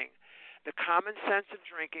morning. The Common Sense of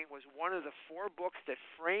Drinking was one of the 4 books that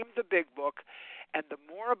framed the big book, and the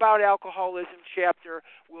More About Alcoholism chapter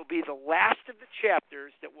will be the last of the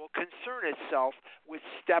chapters that will concern itself with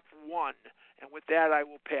step 1. And with that, I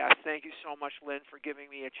will pass. Thank you so much, Lynn, for giving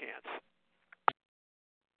me a chance.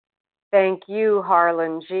 Thank you,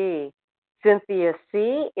 Harlan G. Cynthia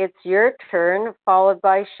C., it's your turn, followed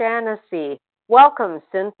by Shanna C. Welcome,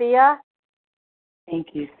 Cynthia. Thank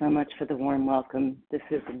you so much for the warm welcome.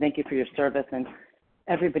 Thank you for your service and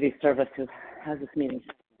everybody's service who has this meeting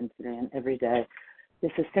today and every day.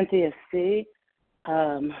 This is Cynthia C.,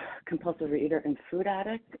 compulsive reader and food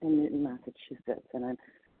addict in Newton, Massachusetts, and I'm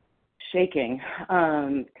shaking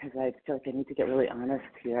because I feel like I need to get really honest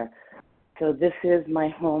here. So this is my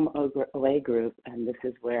home OA group, and this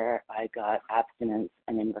is where I got abstinence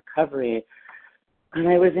and in recovery. And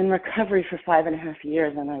I was in recovery for 5.5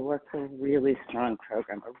 years, and I worked a really strong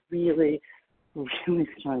program, a really, really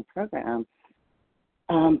strong program.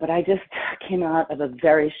 But I just came out of a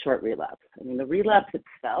very short relapse. I mean, the relapse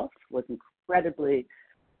itself was incredibly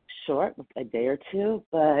short, a day or two,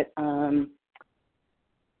 but,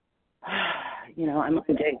 I'm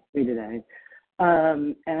on day 3 today.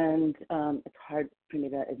 And it's hard for me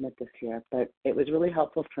to admit this here, but it was really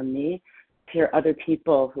helpful for me to hear other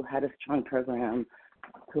people who had a strong program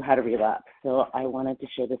who had a relapse. So I wanted to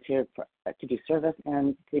share this here to do service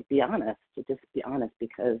and to be honest,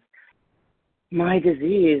 because my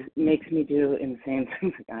disease makes me do insane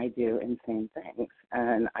things. I do insane things,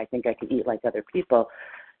 and I think I could eat like other people.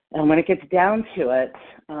 And when it gets down to it,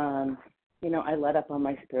 I let up on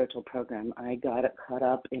my spiritual program. I got caught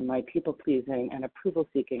up in my people-pleasing and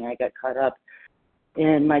approval-seeking. I got caught up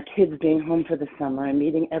in my kids being home for the summer and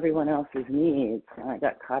meeting everyone else's needs. And I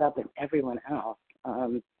got caught up in everyone else.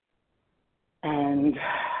 And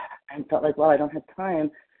felt like, well, I don't have time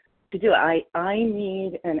to do it. I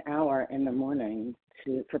need an hour in the morning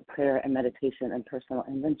for prayer and meditation and personal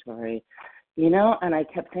inventory, and I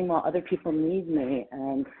kept saying, well, other people need me.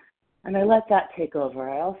 And I let that take over.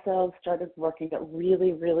 I also started got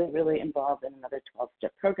really, really, really involved in another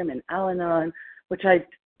 12-step program in Al-Anon, which I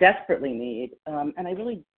desperately need. And I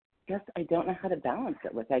really guess I don't know how to balance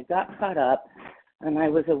it with. I got caught up, and I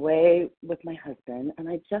was away with my husband, and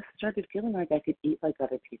I just started feeling like I could eat like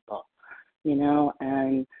other people,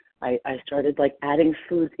 and I started adding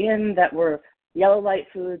foods in that were yellow light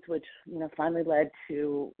foods, which, finally led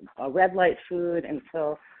to a red light food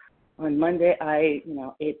until on Monday, I,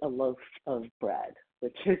 ate a loaf of bread,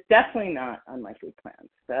 which is definitely not on my food plan.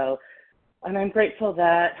 So, and I'm grateful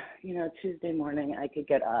that, Tuesday morning I could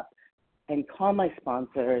get up and call my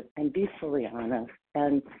sponsors and be fully honest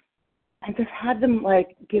and just have them,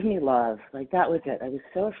 give me love. That was it. I was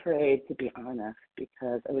so afraid to be honest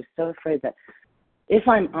because I was so afraid that if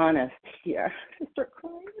I'm honest here, I start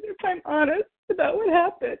crying, and if I'm honest about what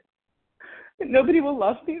happened, that nobody will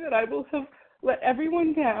love me, that I will have let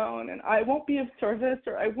everyone down, and I won't be of service,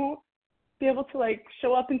 or I won't be able to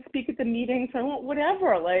show up and speak at the meetings, or I won't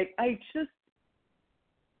whatever.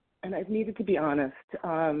 And I've needed to be honest,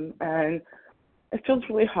 and it feels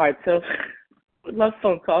really hard. So I would love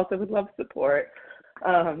phone calls. I would love support,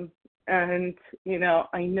 and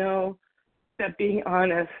I know that being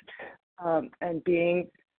honest and being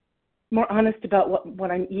more honest about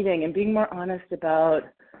what I'm eating, and being more honest about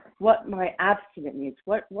what my abstinent needs.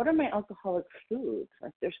 What are my alcoholic foods?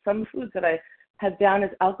 There's some foods that I have down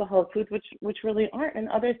as alcoholic foods, which really aren't, and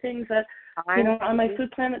other things that on my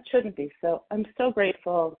food plan that shouldn't be. So I'm so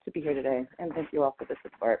grateful to be here today, and thank you all for the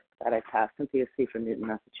support that I passed. Cynthia C. from Newton,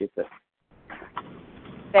 Massachusetts.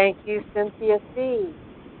 Thank you, Cynthia C.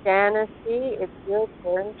 Shanna C., it's your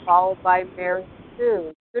turn, followed by Mary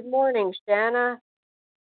Sue. Good morning, Shanna.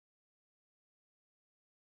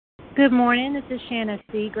 Good morning. This is Shanna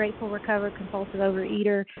C., grateful, recovered, compulsive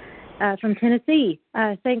overeater from Tennessee.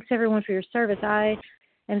 Thanks, everyone, for your service. I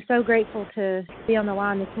am so grateful to be on the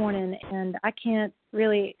line this morning, and I can't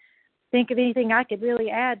really think of anything I could really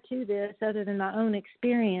add to this other than my own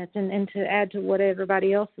experience and to add to what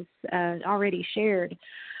everybody else has already shared,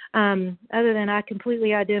 other than I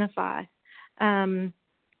completely identify.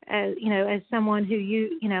 As someone who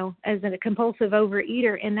as a compulsive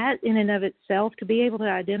overeater, and that in and of itself, to be able to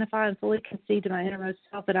identify and fully concede to my innermost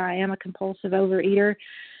self that I am a compulsive overeater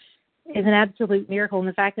is an absolute miracle. And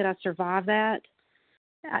the fact that I survived that,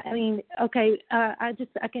 I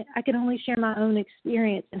can only share my own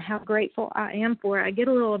experience and how grateful I am for it. I get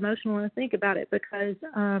a little emotional when I think about it because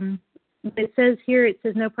it says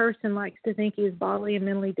no person likes to think he is bodily and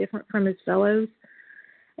mentally different from his fellows.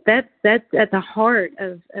 That's at the heart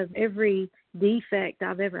of every defect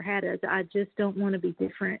I've ever had. I just don't want to be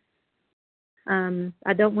different.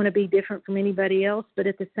 I don't want to be different from anybody else, but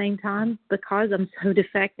at the same time, because I'm so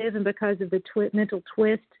defective and because of the mental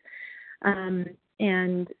twist and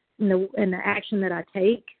the action that I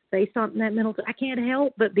take based on that mental, I can't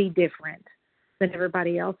help but be different. than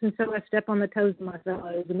everybody else. And so I step on the toes of my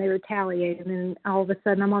fellows, and they retaliate. And then all of a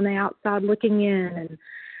sudden I'm on the outside looking in and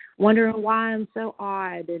wondering why I'm so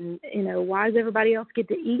odd. And, why does everybody else get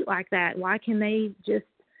to eat like that? Why can they just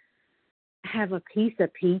have a piece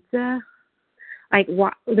of pizza? Like,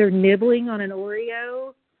 why, they're nibbling on an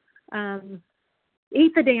Oreo.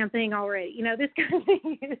 Eat the damn thing already. This kind of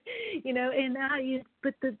thing.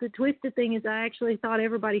 But the twisted thing is I actually thought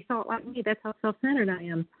everybody thought like me. That's how self-centered I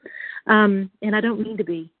am. And I don't mean to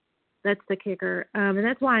be. That's the kicker. And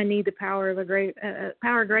that's why I need the power of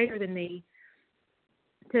power greater than me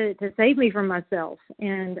to save me from myself.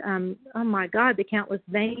 And, oh my God, the countless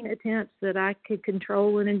vain attempts that I could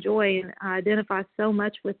control and enjoy. And I identify so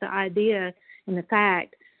much with the idea and the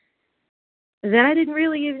fact that I didn't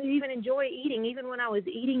really even enjoy eating, even when I was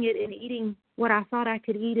eating it and eating what I thought I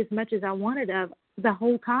could eat as much as I wanted of. The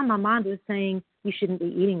whole time my mind was saying, you shouldn't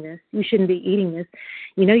be eating this. You shouldn't be eating this.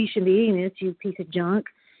 You shouldn't be eating this, you piece of junk.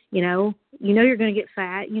 You're going to get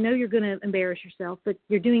fat. You're going to embarrass yourself, but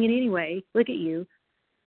you're doing it anyway. Look at you.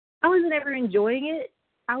 I wasn't ever enjoying it.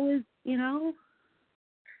 I was, and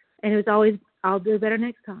it was always, I'll do better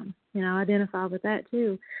next time. I identify with that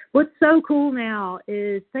too. What's so cool now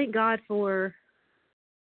is thank God for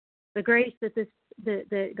the grace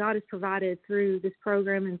that God has provided through this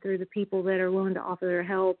program and through the people that are willing to offer their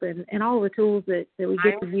help and all the tools that we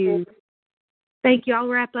get to use. Thank you. I'll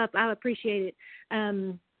wrap up. I appreciate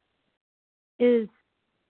it. Is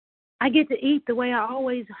I get to eat the way I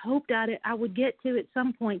always hoped I would get to at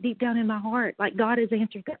some point deep down in my heart. Like God has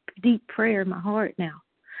answered that deep prayer in my heart now.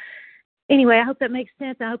 Anyway, I hope that makes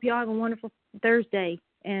sense. I hope you all have a wonderful Thursday,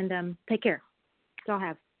 and take care. That's all I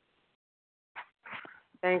have.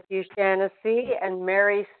 Thank you, Shanna C. And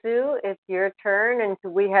Mary Sue, it's your turn, and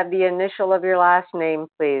could we have the initial of your last name,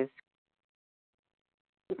 please?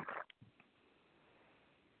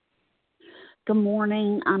 Good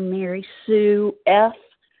morning. I'm Mary Sue F.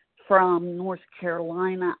 from North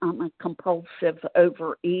Carolina. I'm a compulsive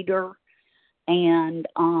overeater, and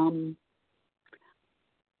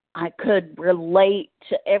I could relate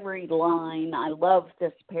to every line. I love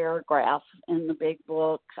this paragraph in the big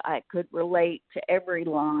book. I could relate to every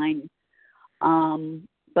line.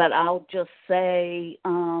 But I'll just say,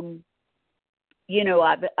 I've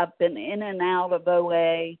been in and out of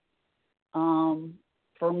OA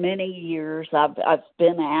for many years. I've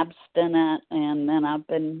been abstinent, and then I've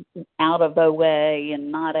been out of OA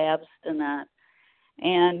and not abstinent.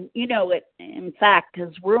 And, it, in fact, has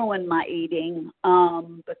ruined my eating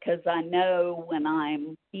because I know when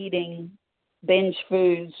I'm eating binge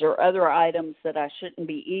foods or other items that I shouldn't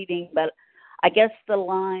be eating. But I guess the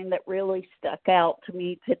line that really stuck out to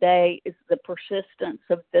me today is the persistence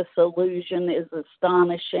of this illusion is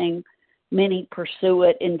astonishing. Many pursue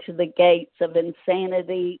it into the gates of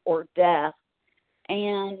insanity or death.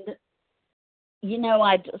 And,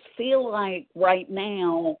 I just feel like right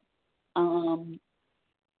now,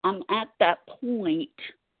 I'm at that point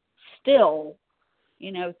still,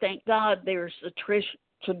 thank God there's a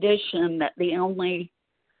tradition that the only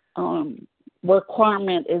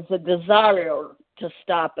requirement is a desire to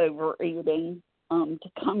stop overeating, to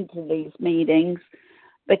come to these meetings,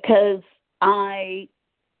 because I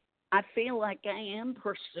feel like I am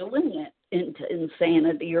pursuing it into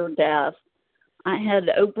insanity or death. I had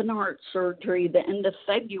open heart surgery the end of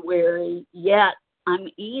February, yet I'm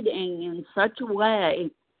eating in such a way.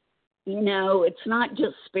 It's not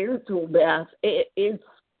just spiritual death. It's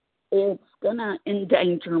going to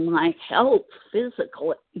endanger my health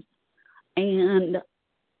physically. And,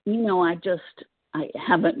 I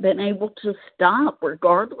haven't been able to stop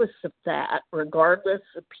regardless of that, regardless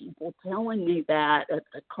of people telling me that at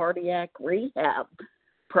the cardiac rehab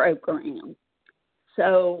program.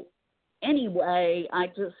 So anyway, I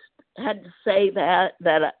just had to say that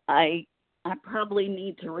I probably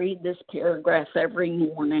need to read this paragraph every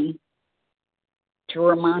morning to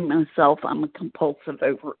remind myself I'm a compulsive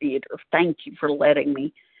overeater. Thank you for letting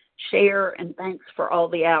me share, and thanks for all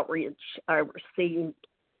the outreach I received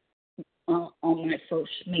on my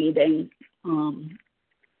first meeting.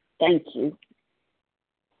 Thank you.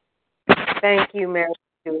 Thank you, Mary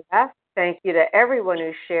Sue F. Thank you to everyone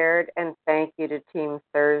who shared, and thank you to Team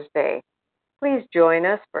Thursday. Please join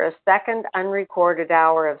us for a second unrecorded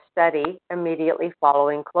hour of study immediately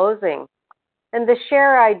following closing. And the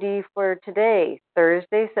share ID for today,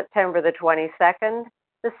 Thursday, September the 22nd,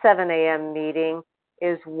 the 7 a.m. meeting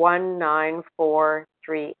is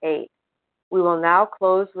 19438. We will now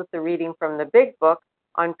close with the reading from the Big Book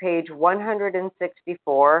on page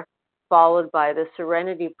 164, followed by the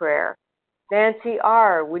Serenity Prayer. Nancy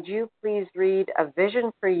R., would you please read A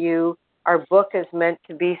Vision for You Our book is meant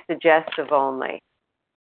to be suggestive only.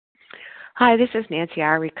 Hi, this is Nancy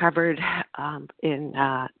R., recovered in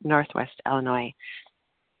Northwest Illinois.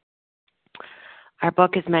 Our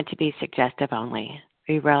book is meant to be suggestive only.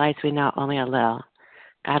 We realize we know only a little.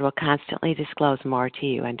 God will constantly disclose more to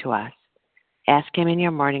you and to us. Ask Him in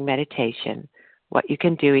your morning meditation what you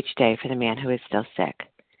can do each day for the man who is still sick.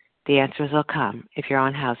 The answers will come if your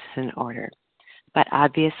own house is in order. But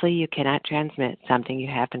obviously you cannot transmit something you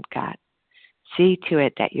haven't got. See to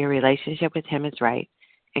it that your relationship with Him is right,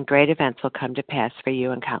 and great events will come to pass for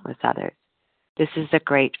you and countless others. This is a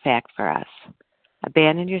great fact for us.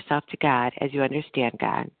 Abandon yourself to God as you understand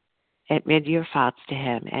God. Admit your faults to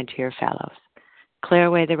Him and to your fellows. Clear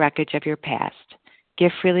away the wreckage of your past.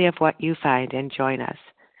 Give freely of what you find and join us.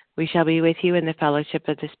 We shall be with you in the fellowship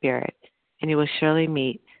of the Spirit, and you will surely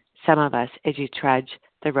meet some of us as you trudge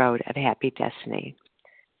the road of happy destiny.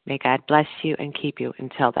 May God bless you and keep you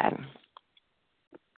until then.